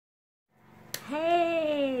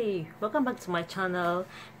Hey, welcome back to my channel,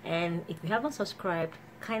 and if you haven't subscribed,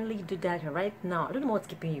 kindly do that right now. I don't know what's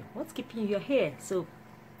keeping you here, so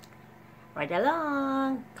right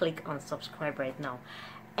along, click on subscribe right now.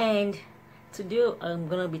 And today I'm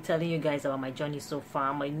gonna be telling you guys about my journey so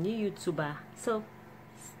far. I'm a new YouTuber, so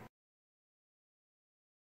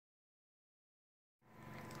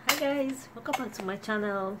hi guys, welcome back to my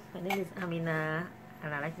channel. My name is Amina,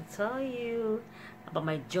 and I'd like to tell you about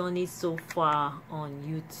my journey so far on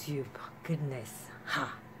YouTube. Goodness, I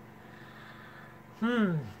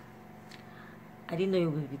didn't know it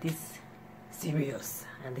would be this serious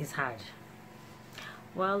and this hard.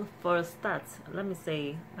 Well, for a start, let me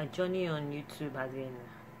say my journey on YouTube has been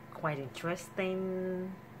quite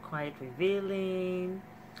interesting, quite revealing,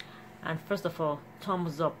 and first of all,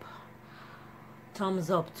 thumbs up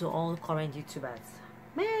to all current YouTubers.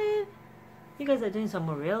 Man, you guys are doing some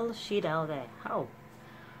real shit out there. How?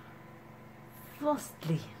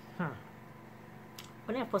 Firstly,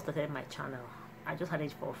 when I first started my channel, I just had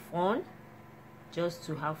it for fun, just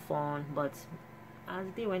to have fun. But as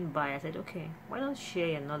the day went by, I said, okay, why not share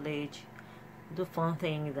your knowledge, do fun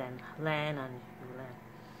things, and learn and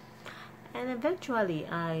learn. And eventually,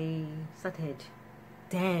 I started.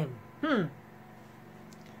 Damn.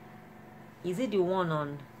 Is it the one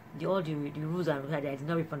on the rules and regulations that I did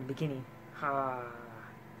not read from the beginning? I'll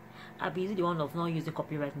be the one of not using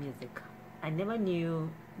copyright music. I never knew.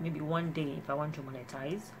 Maybe one day, if I want to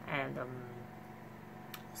monetize and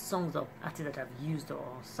songs of artists that I've used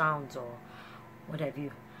or sounds or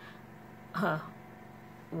whatever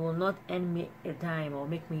will not earn me a dime or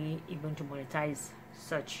make me even to monetize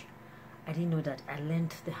such. I didn't know that. I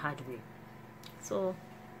learned the hard way. So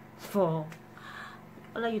for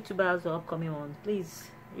other YouTubers or upcoming ones, please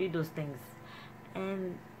read those things.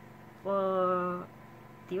 And for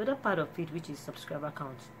the other part of it, which is subscriber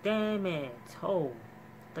count, damn it, I thought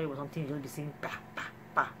it was something you'll be seeing,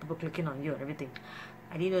 people clicking on you and everything.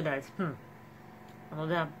 I didn't know that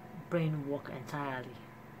another brain work entirely.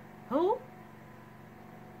 I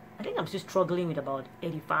think I'm still struggling with about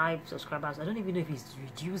 85 subscribers. I don't even know if it's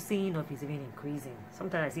reducing or if it's even increasing.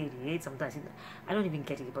 Sometimes I see 88, sometimes I don't even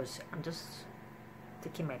get it, but I'm just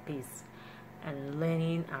taking my pace and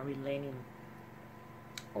learning and relearning.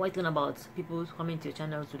 Always talking about people coming to your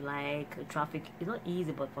channel to like traffic. It's not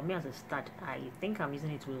easy, but for me as a start, I think I'm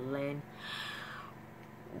using it to learn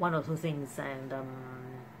one or two things, and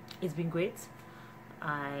it's been great.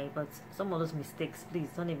 But some of those mistakes, please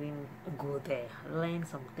don't even go there. Learn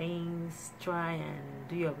some things, try and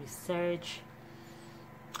do your research.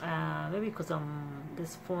 Maybe because I'm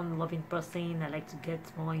this phone loving person, I like to get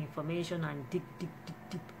more information and dig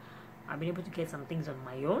deep. I've been able to get some things on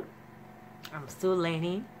my own. I'm still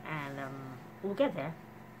learning, and we'll get there.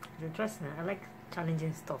 It's interesting. I like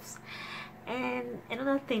challenging stuffs. And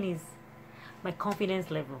another thing is my confidence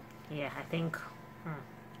level. Yeah, I think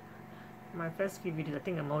my first few videos, I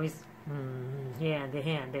think I'm always here and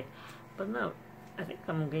there, but now I think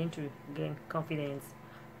I'm going to gain confidence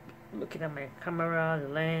looking at my camera, the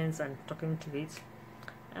lens, and talking to it.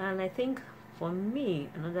 And I think for me,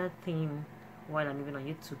 another thing while I'm even on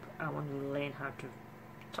YouTube, I want to learn how to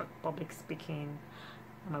talk public speaking.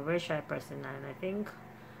 I'm a very shy person, and I think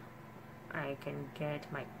I can get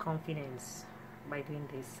my confidence by doing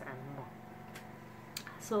this and more.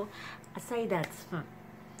 So aside that,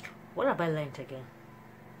 what have I learned again?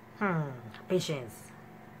 Patience,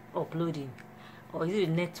 uploading, or is it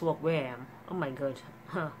the network where I am? Oh my god.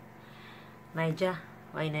 Niger,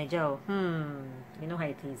 why Niger? You know how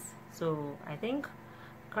it is. So I think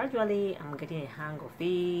gradually I'm getting a hang of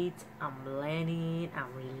it. I'm learning,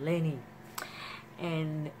 I'm relearning.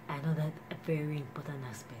 And I know that a very important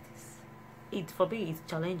aspect is, for me, it's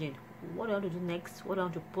challenging. What do I want to do next? What do I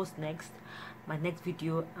want to post next? My next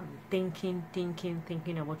video, I'm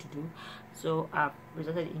thinking of what to do. So I've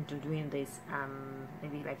resorted into doing this.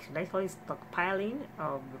 Maybe like, should I call it stockpiling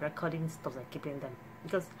or recording stuff and keeping them?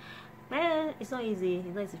 Because man, it's not easy.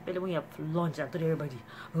 It's not easy, especially when you have launched and told everybody,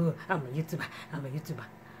 oh, I'm a YouTuber.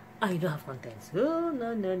 I don't have content. Oh,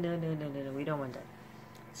 no, we don't want that.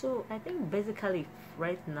 So I think basically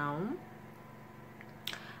right now,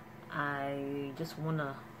 I just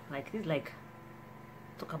wanna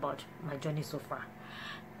talk about my journey so far,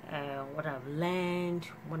 what I've learned,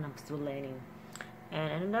 what I'm still learning.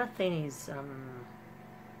 And another thing is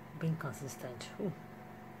being consistent.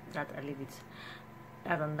 That I leave it.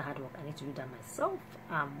 That's under hard work. I need to do that myself.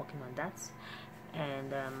 I'm working on that.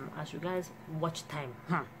 And as you guys watch time,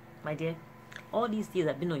 my dear, all these years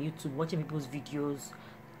I've been on YouTube watching people's videos,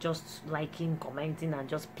 just liking, commenting, and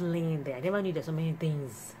just playing there. I never knew there's so many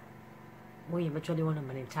things when you eventually want to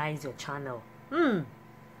monetize your channel.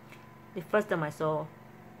 The first time I saw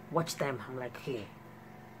watch time, I'm like, hey,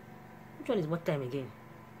 which one is watch time again?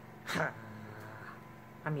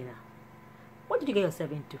 Amina, what did you get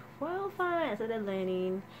yourself into? Well, fine. I started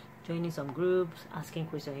learning, joining some groups, asking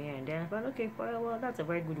questions here and there. But okay, well, that's a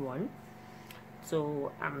very good one.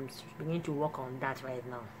 So I'm beginning to work on that right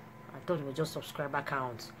now. I thought it was just subscriber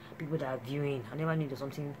counts, people that are viewing. I never knew there's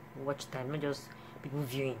something watch time, not just people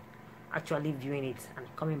viewing, actually viewing it and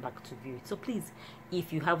coming back to view it. So please,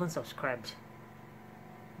 if you haven't subscribed,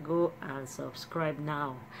 go and subscribe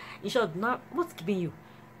now. In short, now what's keeping you?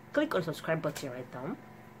 Click on the subscribe button right now.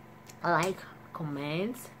 Like,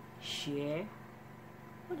 comment, share,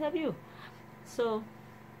 what have you. So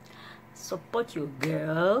support your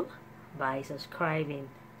girl by subscribing.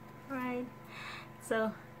 Right.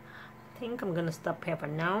 So I think I'm gonna stop here for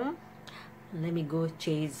now. Let me go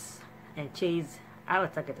chase. I have a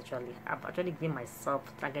target actually. I've actually given myself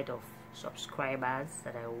a target of subscribers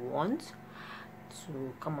that I want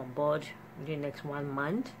to come on board within the next 1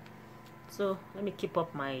 month. So let me keep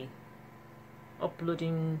up my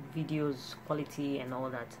uploading videos quality and all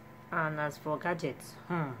that. And as for gadgets,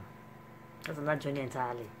 that's another journey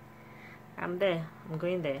entirely. I'm there. I'm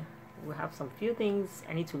going there. We have some few things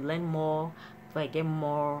I need to learn more before I get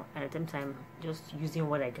more, and at the same time just using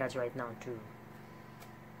what I got right now to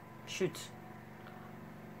shoot.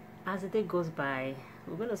 As the day goes by,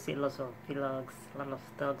 we're gonna see lots of vlogs, a lot of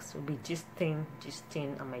talks. We'll be gisting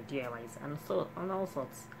on my DIYs and so on all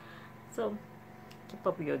sorts. So keep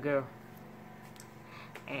up with your girl,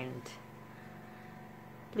 and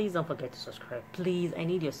please don't forget to subscribe. Please, I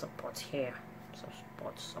need your support here.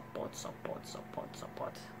 Support.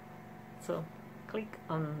 So click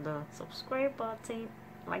on the subscribe button,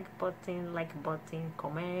 like button,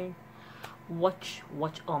 comment, watch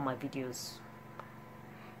all my videos.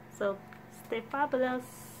 So stay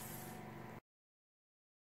fabulous.